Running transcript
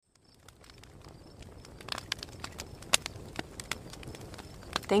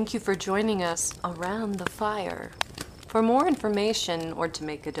Thank you for joining us around the fire. For more information or to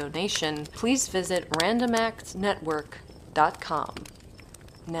make a donation, please visit randomactsnetwork.com.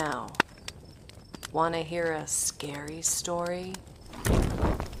 Now, want to hear a scary story?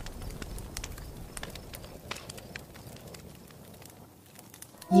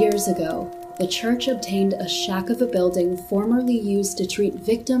 Years ago, the church obtained a shack of a building formerly used to treat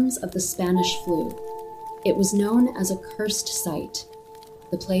victims of the Spanish flu. It was known as a cursed site,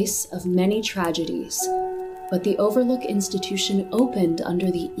 the place of many tragedies, but the Overlook institution opened under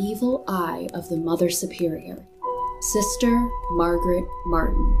the evil eye of the Mother Superior, Sister Margaret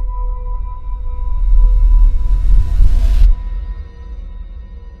Martin.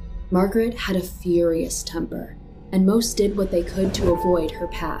 Margaret had a furious temper, and most did what they could to avoid her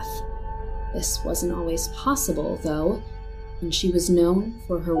path. This wasn't always possible, though, and she was known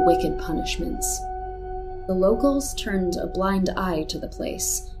for her wicked punishments. The locals turned a blind eye to the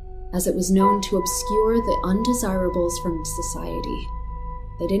place, as it was known to obscure the undesirables from society.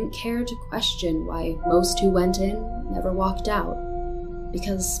 They didn't care to question why most who went in never walked out,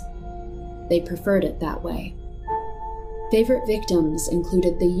 because they preferred it that way. Favorite victims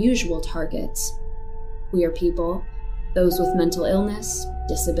included the usual targets: queer people, those with mental illness,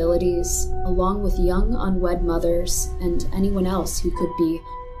 disabilities, along with young unwed mothers, and anyone else who could be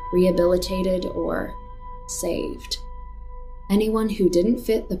rehabilitated or saved. Anyone who didn't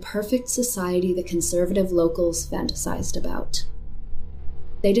fit the perfect society the conservative locals fantasized about.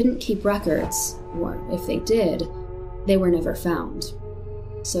 They didn't keep records, or if they did, they were never found.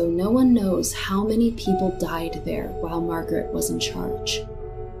 So no one knows how many people died there while Margaret was in charge.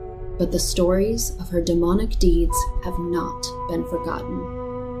 But the stories of her demonic deeds have not been forgotten.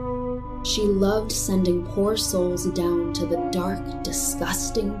 She loved sending poor souls down to the dark,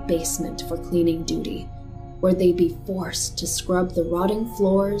 disgusting basement for cleaning duty, where they'd be forced to scrub the rotting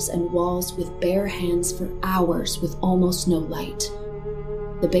floors and walls with bare hands for hours with almost no light.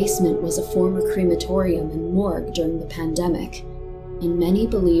 The basement was a former crematorium and morgue during the pandemic, and many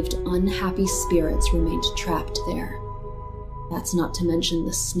believed unhappy spirits remained trapped there. That's not to mention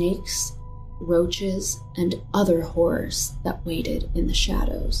the snakes, roaches, and other horrors that waited in the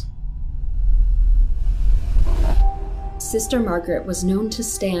shadows. Sister Margaret was known to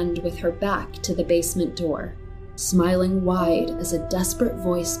stand with her back to the basement door, smiling wide as a desperate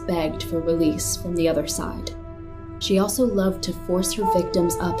voice begged for release from the other side. She also loved to force her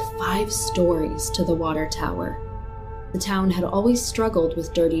victims up 5 stories to the water tower. The town had always struggled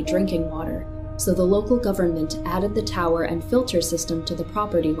with dirty drinking water, so the local government added the tower and filter system to the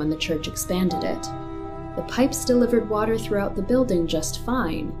property when the church expanded it. The pipes delivered water throughout the building just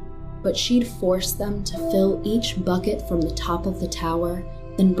fine, but she'd force them to fill each bucket from the top of the tower,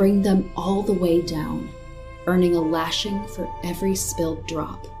 then bring them all the way down, earning a lashing for every spilled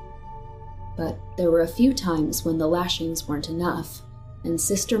drop. But there were a few times when the lashings weren't enough, and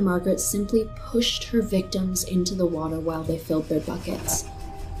Sister Margaret simply pushed her victims into the water while they filled their buckets.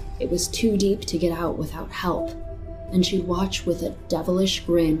 It was too deep to get out without help, and she'd watch with a devilish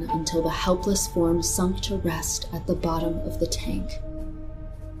grin until the helpless form sunk to rest at the bottom of the tank.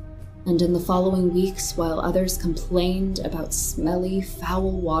 And in the following weeks, while others complained about smelly,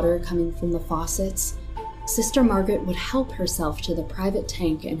 foul water coming from the faucets, Sister Margaret would help herself to the private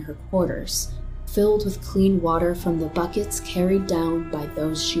tank in her quarters, filled with clean water from the buckets carried down by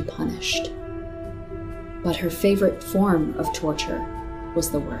those she punished. But her favorite form of torture was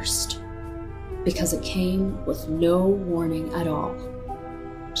the worst, because it came with no warning at all.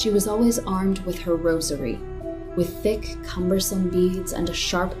 She was always armed with her rosary, with thick, cumbersome beads and a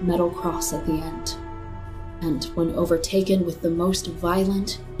sharp metal cross at the end. And when overtaken with the most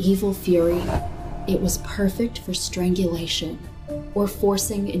violent, evil fury, it was perfect for strangulation, or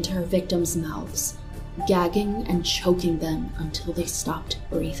forcing into her victims' mouths, gagging and choking them until they stopped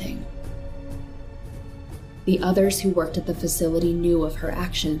breathing. The others who worked at the facility knew of her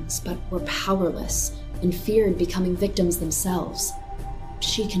actions, but were powerless and feared becoming victims themselves.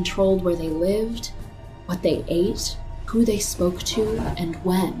 She controlled where they lived, what they ate, who they spoke to, and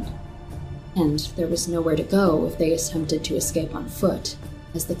when. And there was nowhere to go if they attempted to escape on foot,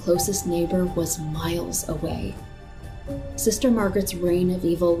 as the closest neighbor was miles away. Sister Margaret's reign of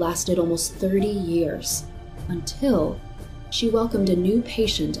evil lasted almost 30 years, until she welcomed a new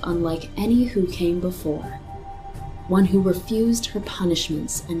patient unlike any who came before, one who refused her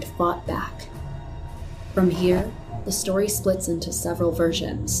punishments and fought back. From here, the story splits into several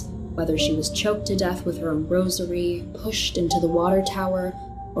versions, whether she was choked to death with her own rosary, pushed into the water tower,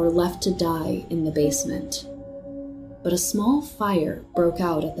 or left to die in the basement. But a small fire broke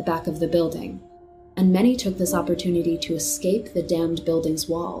out at the back of the building, and many took this opportunity to escape the damned building's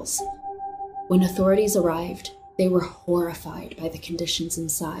walls. When authorities arrived, they were horrified by the conditions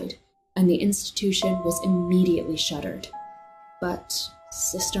inside, and the institution was immediately shuttered. But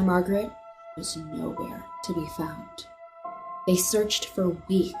Sister Margaret was nowhere to be found. They searched for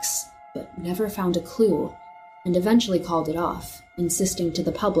weeks, but never found a clue, and eventually called it off, insisting to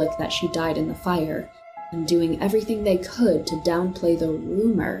the public that she died in the fire, and doing everything they could to downplay the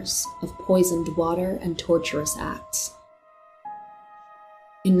rumors of poisoned water and torturous acts.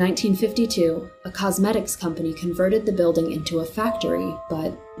 In 1952, a cosmetics company converted the building into a factory,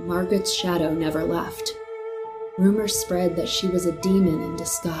 but Margaret's shadow never left. Rumors spread that she was a demon in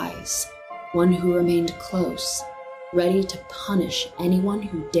disguise, one who remained close, ready to punish anyone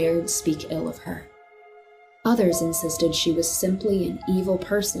who dared speak ill of her. Others insisted she was simply an evil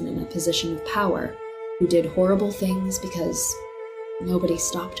person in a position of power, who did horrible things because nobody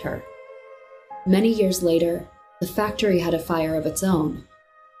stopped her. Many years later, the factory had a fire of its own,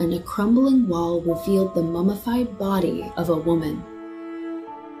 and a crumbling wall revealed the mummified body of a woman.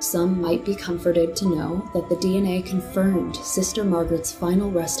 Some might be comforted to know that the DNA confirmed Sister Margaret's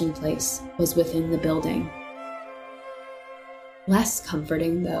final resting place was within the building. Less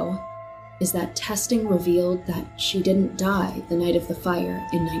comforting, though, is that testing revealed that she didn't die the night of the fire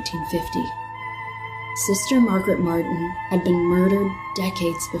in 1950. Sister Margaret Martin had been murdered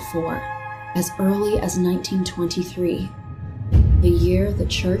decades before, as early as 1923, the year the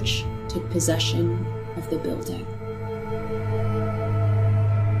church took possession of the building.